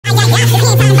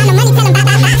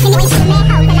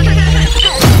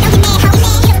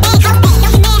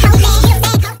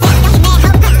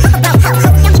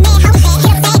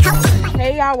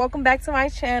welcome back to my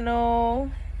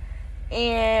channel.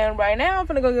 And right now I'm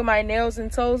gonna go get my nails and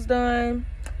toes done,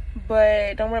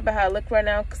 but don't worry about how I look right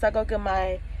now because I go get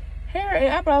my hair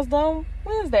and eyebrows done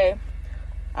Wednesday.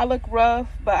 I look rough,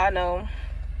 but I know.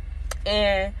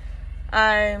 And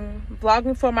I'm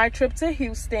vlogging for my trip to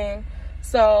Houston,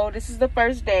 so this is the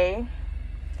first day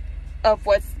of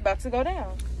what's about to go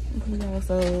down. Yeah,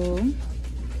 so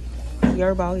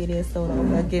your ball it is so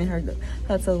though, getting her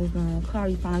toes done.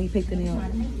 Cari finally picked it up.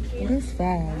 It's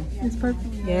fine. It's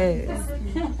perfect. Yes.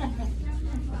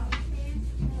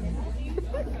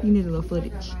 You need a little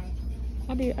footage.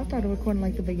 I started recording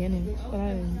like the beginning, but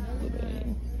I didn't do that.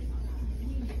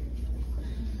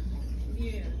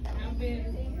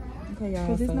 Okay, y'all.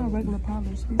 Because it's not regular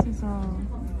polish. This is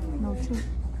no chip.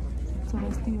 So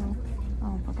that's still, I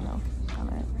don't fucking know.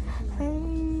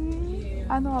 Hey,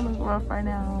 I know I look rough right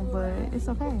now, but it's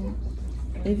okay.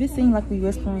 If it seems like we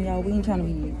whispering, y'all, we ain't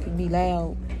trying to be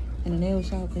loud in the nail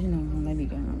shop, because you know, let me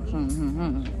go.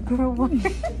 Girl, what?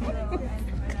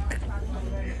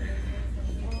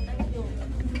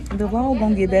 The vlog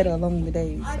gonna get better along the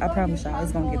days. I promise y'all,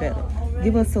 it's gonna get better.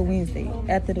 Give us till Wednesday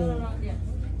after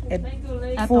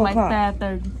 4 o'clock.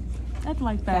 5:30. After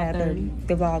like 5:30.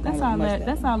 The vlog gonna be much better.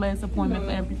 That's our last appointment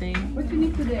for everything. What you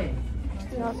need today?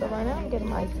 So right now I'm getting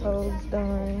my toes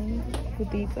done with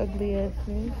these ugly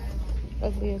asses.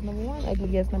 Ugly ass number 1,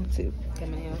 ugly ass number 2. Got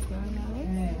my nails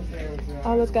done.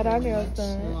 Oh, let's got our nails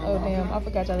done. Oh damn, I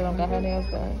forgot y'all don't got her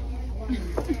nails done.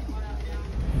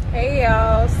 Hey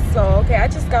y'all, so okay, I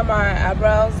just got my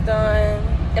eyebrows done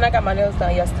and I got my nails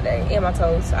done yesterday and my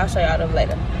toes. I'll show y'all them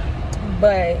later.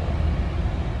 But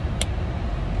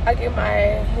I get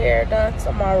my hair done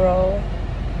tomorrow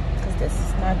because this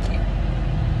is not cute.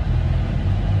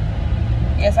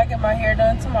 Yes, I get my hair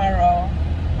done tomorrow.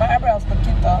 My eyebrows look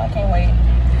cute though, I can't wait.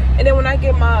 And then when I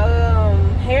get my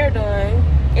hair done,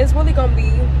 it's really gonna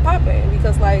be popping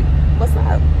because like, what's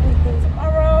up?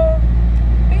 Tomorrow,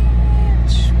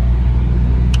 bitch.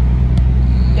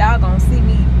 Y'all gonna see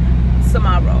me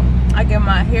tomorrow. I get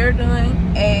my hair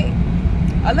done at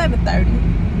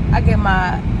 11:30. I get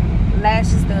my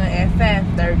lashes done at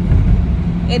 5:30.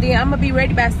 And then I'm gonna be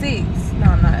ready by 6. No,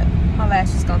 I'm not. My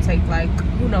lashes gonna take like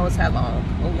who knows how long.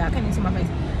 Oh, y'all can't even see my face.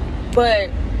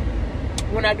 But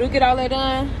when I do get all that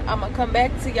done, I'm gonna come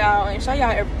back to y'all and show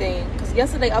y'all everything. Cause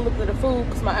yesterday I looked at the food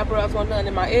because my eyebrows weren't done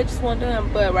and my edges weren't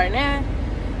done. But right now,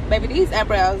 baby, these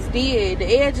eyebrows did.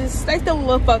 The edges, they still a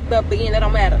little fucked up, but again, that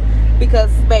don't matter.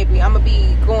 Because baby, I'm gonna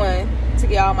be going to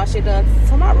get all my shit done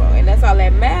tomorrow. And that's all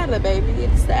that matter, baby.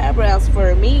 It's the eyebrows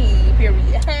for me,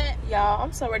 period. Y'all,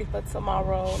 I'm so ready for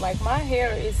tomorrow. Like, my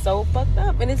hair is so fucked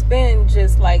up and it's been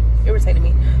just like irritating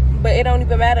me, but it don't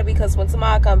even matter because when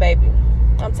tomorrow come, baby,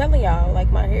 I'm telling y'all, like,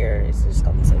 my hair is just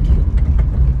gonna be so cute.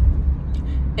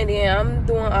 And then I'm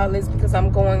doing all this because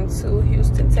I'm going to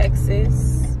Houston,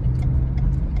 Texas.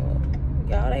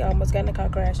 Y'all, they almost got in a car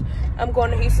crash. I'm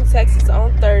going to Houston, Texas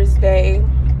on Thursday.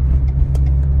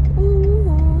 Ooh.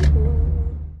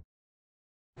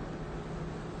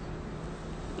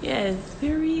 Yes,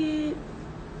 period.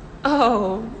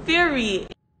 Oh, period.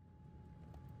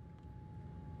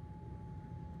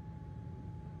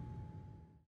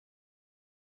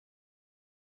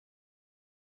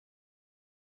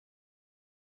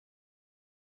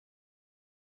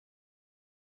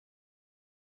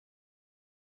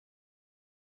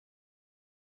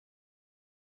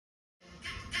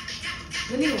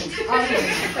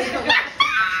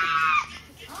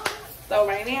 So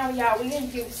right now, y'all, we in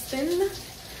Houston.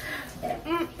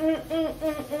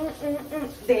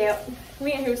 There,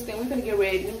 we in Houston. We finna get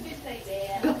ready.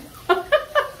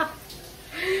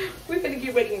 We finna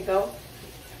get ready and go.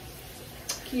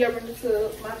 Kiannajay in the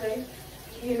tub, my day,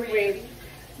 getting ready.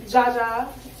 Jaja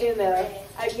in there.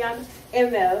 Kiannajay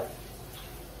in there.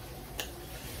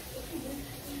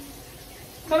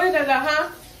 Come here, Jaja, huh?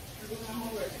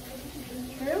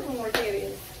 Girl, homework it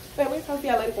is. But we're supposed to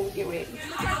see y'all later when we get ready.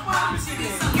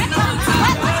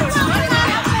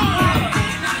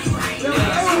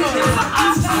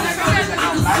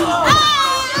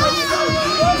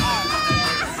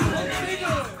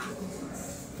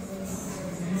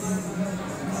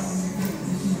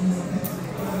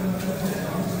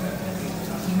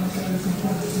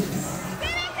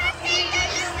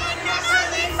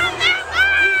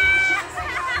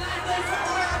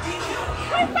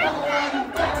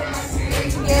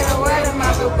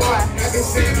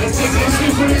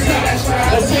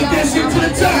 Let's take that shit to the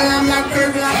top. I'm not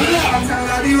perfect.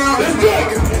 Let's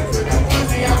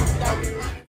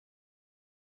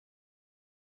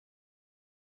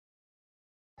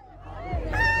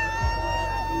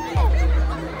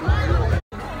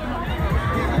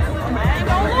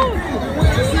go.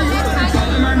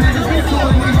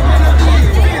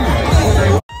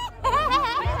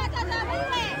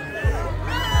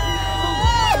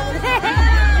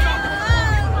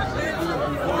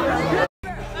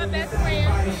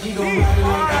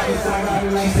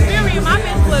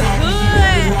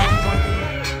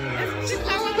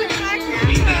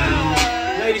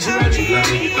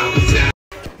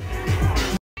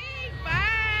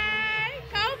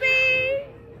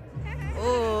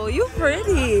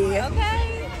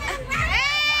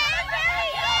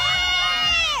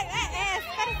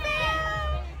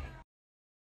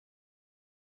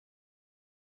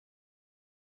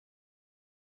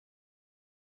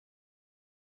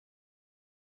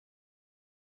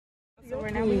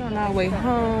 Right now we're on our way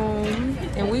home,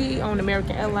 and we on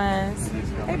American Airlines.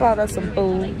 They bought us some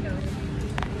food.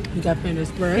 We got Panda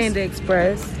Express. Panda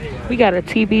Express. We got a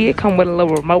TV. It come with a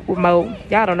little remote.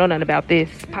 Y'all don't know nothing about this.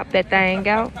 Pop that thing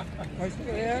out.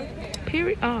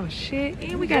 Period. Oh shit.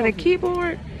 And we got a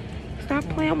keyboard. Stop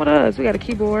playing with us. We got a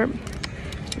keyboard.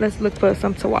 Let's look for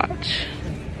something to watch.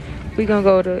 We gonna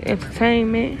go to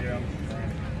entertainment.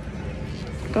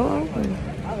 Go over.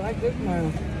 I like this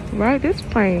one. Right, this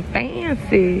plane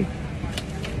fancy.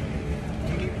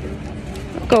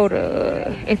 Go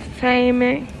to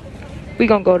entertainment. We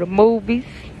gonna go to movies.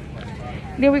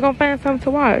 Then we gonna find something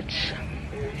to watch.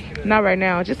 Not right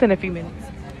now, just in a few minutes.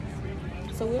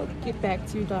 So we'll get back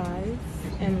to you guys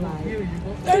in like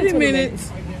 30 minutes.